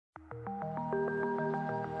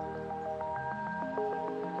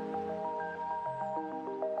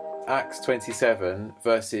Acts 27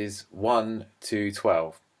 verses 1 to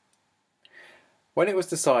 12. When it was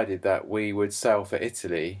decided that we would sail for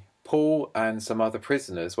Italy, Paul and some other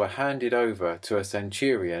prisoners were handed over to a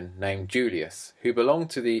centurion named Julius, who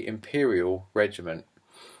belonged to the imperial regiment.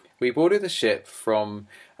 We boarded a ship from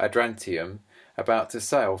Adrantium, about to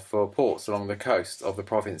sail for ports along the coast of the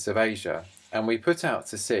province of Asia, and we put out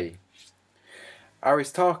to sea.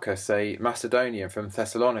 Aristarchus, a Macedonian from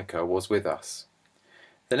Thessalonica, was with us.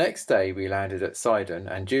 The next day we landed at Sidon,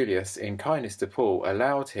 and Julius, in kindness to Paul,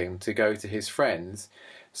 allowed him to go to his friends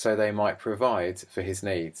so they might provide for his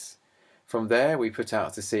needs. From there we put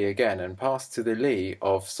out to sea again and passed to the lee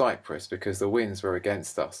of Cyprus because the winds were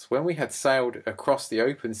against us. When we had sailed across the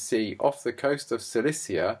open sea off the coast of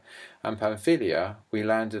Cilicia and Pamphylia, we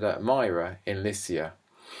landed at Myra in Lycia.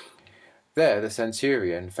 There the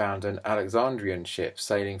centurion found an Alexandrian ship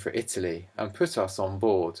sailing for Italy and put us on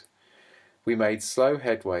board. We made slow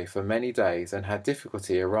headway for many days and had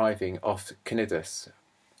difficulty arriving off Cnidus.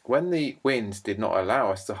 When the wind did not allow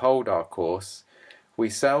us to hold our course, we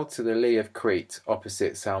sailed to the lee of Crete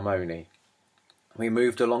opposite Salmone. We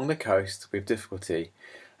moved along the coast with difficulty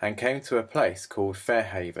and came to a place called Fair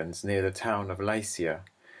Havens near the town of Lasea.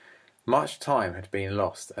 Much time had been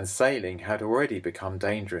lost and sailing had already become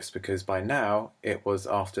dangerous because by now it was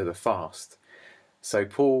after the fast. So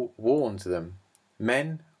Paul warned them,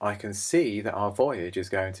 "Men, I can see that our voyage is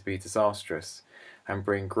going to be disastrous and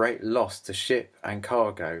bring great loss to ship and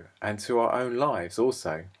cargo and to our own lives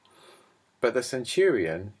also." But the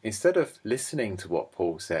centurion, instead of listening to what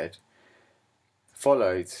Paul said,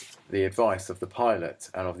 followed the advice of the pilot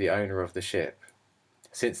and of the owner of the ship.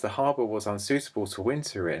 Since the harbour was unsuitable to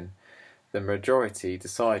winter in, the majority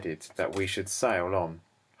decided that we should sail on,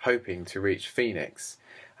 hoping to reach Phoenix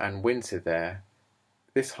and winter there.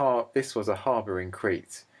 This was a harbour in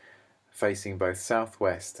Crete, facing both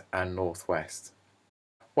southwest and northwest.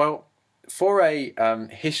 Well, for a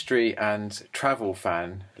history and travel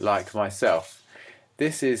fan like myself,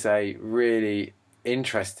 this is a really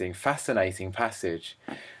interesting, fascinating passage,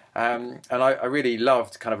 and I really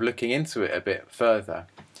loved kind of looking into it a bit further.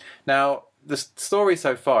 Now, the story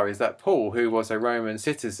so far is that Paul, who was a Roman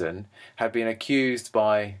citizen, had been accused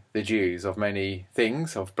by the Jews of many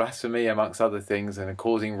things, of blasphemy amongst other things, and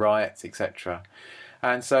causing riots, etc.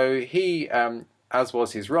 And so he, as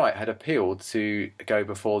was his right, had appealed to go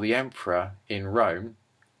before the emperor in Rome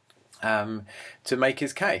to make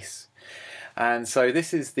his case. And so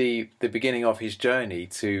this is the beginning of his journey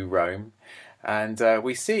to Rome. And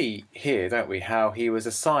we see here, don't we, how he was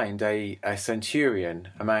assigned a centurion,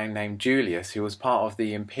 a man named Julius, who was part of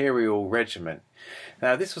the imperial regiment.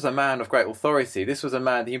 Now, this was a man of great authority. This was a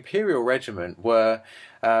man, the imperial regiment were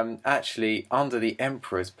actually under the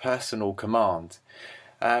emperor's personal command.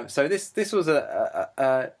 So this was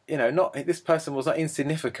this person was not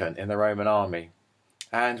insignificant in the Roman army.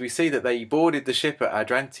 And we see that they boarded the ship at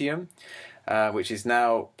Adrantium, which is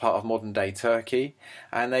now part of modern day Turkey,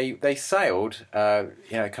 and they sailed, kind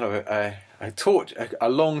of a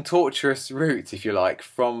long tortuous route, if you like,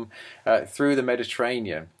 from through the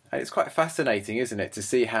Mediterranean. And it's quite fascinating, isn't it, to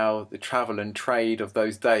see how the travel and trade of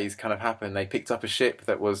those days kind of happened. They picked up a ship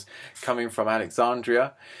that was coming from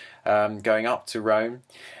Alexandria, going up to Rome,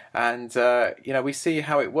 and we see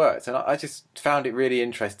how it worked. And I just found it really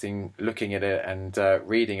interesting looking at it and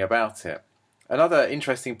reading about it. Another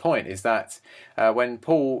interesting point is that when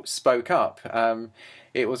Paul spoke up,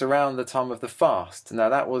 it was around the time of the fast. Now,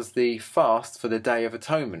 that was the fast for the Day of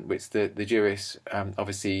Atonement, which the Jewish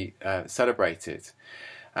obviously celebrated.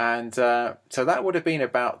 And so that would have been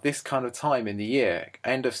about this kind of time in the year,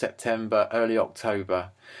 end of September, early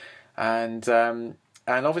October. And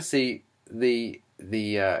obviously the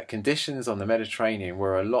conditions on the Mediterranean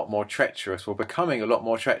were a lot more treacherous, were becoming a lot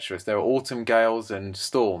more treacherous. There were autumn gales and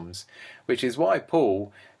storms, which is why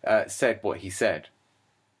Paul said what he said.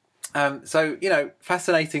 So,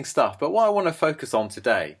 fascinating stuff. But what I want to focus on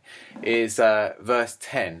today is verse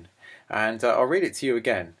 10. And I'll read it to you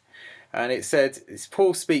again. And it said,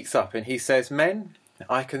 Paul speaks up and he says, "Men,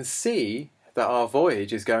 I can see that our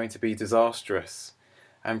voyage is going to be disastrous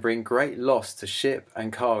and bring great loss to ship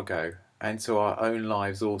and cargo and to our own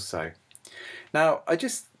lives also." Now, I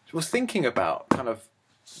just was thinking about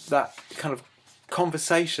that kind of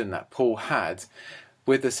conversation that Paul had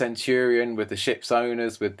with the centurion, with the ship's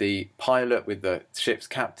owners, with the pilot, with the ship's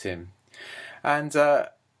captain. And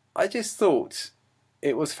I just thought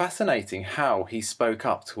it was fascinating how he spoke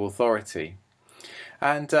up to authority.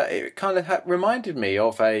 And it kind of reminded me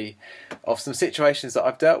of some situations that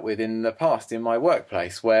I've dealt with in the past in my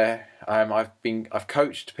workplace, where I've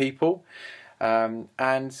coached people,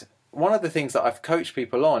 and one of the things that I've coached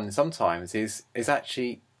people on sometimes is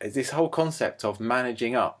actually this whole concept of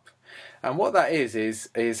managing up. And what that is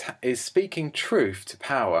speaking truth to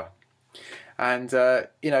power. And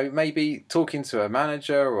maybe talking to a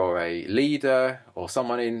manager or a leader or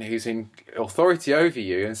someone who's in authority over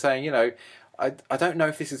you and saying, I don't know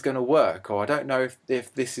if this is going to work, or I don't know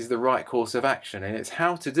if this is the right course of action. And it's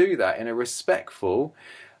how to do that in a respectful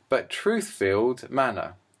but truth-filled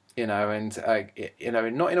manner, and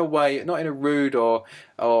not in a way, not in a rude or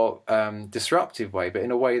disruptive way, but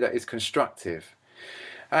in a way that is constructive.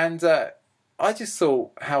 And I just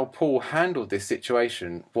thought how Paul handled this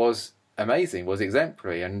situation was amazing, was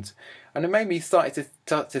exemplary, and it made me start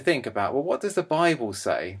to think about, well, what does the Bible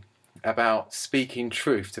say about speaking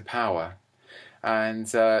truth to power and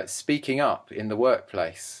speaking up in the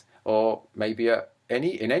workplace, or maybe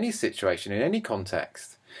in any situation, in any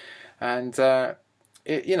context. And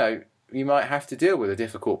you might have to deal with a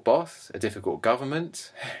difficult boss, a difficult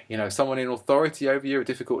government, someone in authority over you, a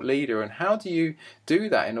difficult leader. And how do you do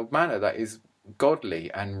that in a manner that is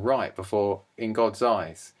godly and right in God's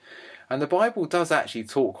eyes? And the Bible does actually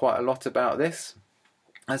talk quite a lot about this.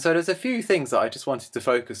 And so there's a few things that I just wanted to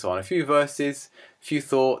focus on, a few verses, a few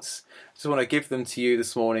thoughts. I just want to give them to you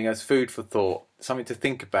this morning as food for thought, something to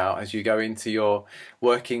think about as you go into your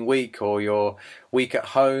working week or your week at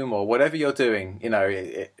home or whatever you're doing.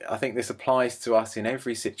 I think this applies to us in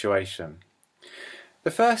every situation.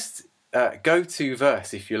 The first go-to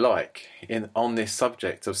verse, if you like, on this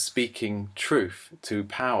subject of speaking truth to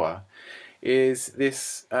power is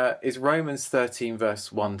Romans 13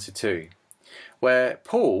 verse 1 to 2, where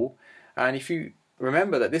Paul, and if you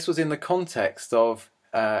remember that this was in the context of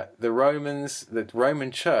the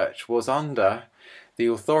Roman Church was under the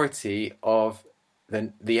authority of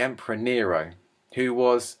the Emperor Nero, who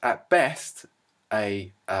was at best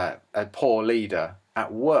a poor leader.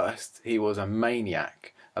 At worst, he was a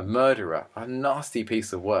maniac, a murderer, a nasty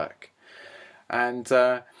piece of work. And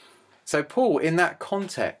so Paul, in that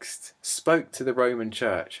context, spoke to the Roman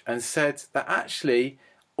Church and said that actually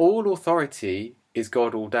all authority is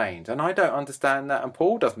God ordained. And I don't understand that, and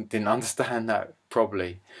Paul didn't understand that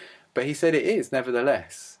probably, but he said it is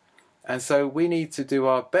nevertheless. And so we need to do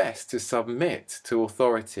our best to submit to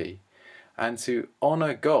authority and to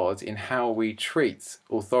honour God in how we treat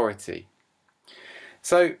authority.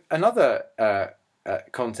 So another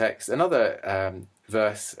context, another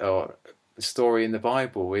verse or story in the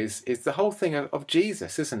Bible is the whole thing of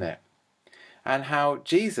Jesus, isn't it? And how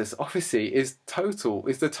Jesus obviously is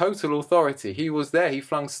the total authority. He was there, he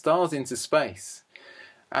flung stars into space.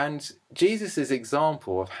 And Jesus'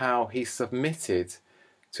 example of how he submitted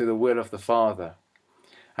to the will of the Father,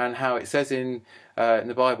 and how it says in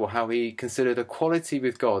the Bible how he considered equality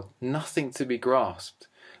with God nothing to be grasped,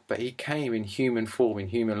 but he came in human form, in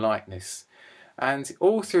human likeness. And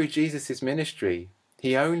all through Jesus' ministry,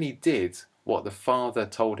 he only did what the Father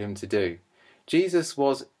told him to do. Jesus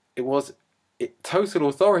was total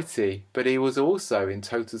authority, but he was also in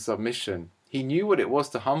total submission. He knew what it was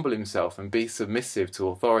to humble himself and be submissive to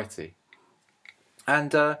authority.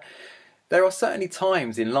 And there are certainly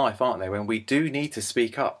times in life, aren't there, when we do need to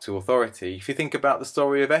speak up to authority. If you think about the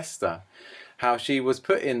story of Esther, how she was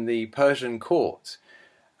put in the Persian court,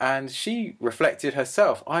 and she reflected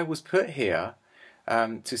herself, I was put here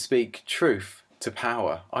to speak truth to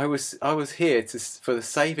power. I was here for the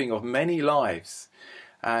saving of many lives.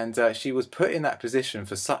 And she was put in that position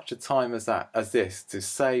for such a time as this, to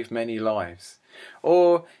save many lives.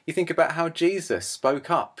 Or you think about how Jesus spoke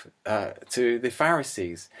up to the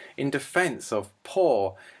Pharisees in defense of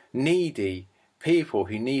poor, needy people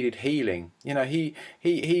who needed healing.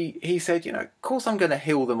 He said, of course I'm going to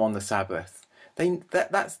heal them on the Sabbath.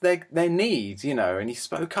 That's their need, and he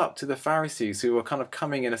spoke up to the Pharisees who were kind of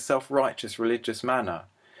coming in a self-righteous religious manner.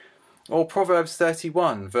 Or Proverbs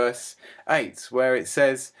 31 verse 8, where it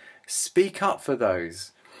says, speak up for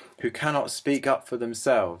those who cannot speak up for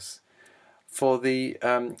themselves,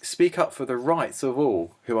 speak up for the rights of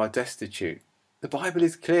all who are destitute. The Bible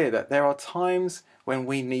is clear that there are times when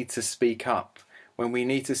we need to speak up, when we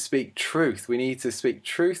need to speak truth. We need to speak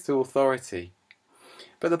truth to authority.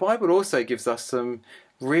 But the Bible also gives us some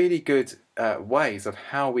really good ways of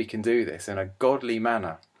how we can do this in a godly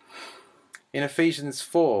manner. In Ephesians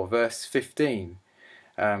 4 verse 15,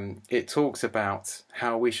 it talks about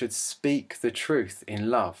how we should speak the truth in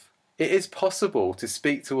love. It is possible to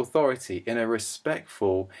speak to authority in a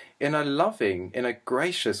respectful, in a loving, in a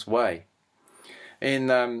gracious way.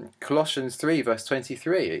 In Colossians 3 verse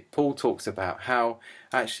 23, Paul talks about how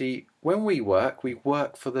actually when we work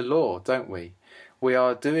for the Lord, don't we? We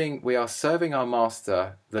are serving our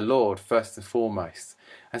master, the Lord, first and foremost.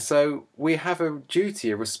 And so we have a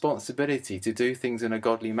duty, a responsibility to do things in a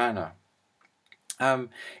godly manner.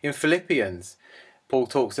 In Philippians, Paul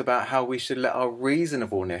talks about how we should let our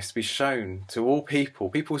reasonableness be shown to all people.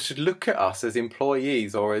 People should look at us as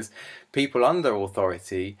employees or as people under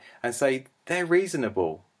authority and say they're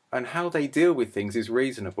reasonable, and how they deal with things is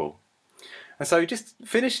reasonable. And so just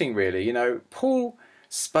finishing really, Paul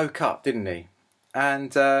spoke up, didn't he?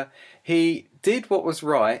 And he did what was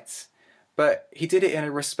right, but he did it in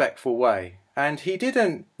a respectful way. And he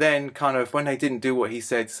didn't then kind of, when they didn't do what he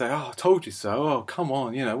said, say, oh, I told you so, oh, come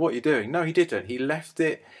on, what are you doing? No, he didn't. He left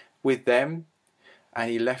it with them,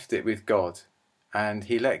 and he left it with God. And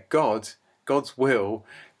he let God's will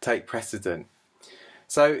take precedent.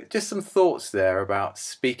 So just some thoughts there about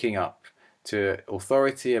speaking up to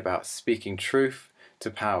authority, about speaking truth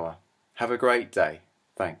to power. Have a great day.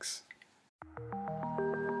 Thanks.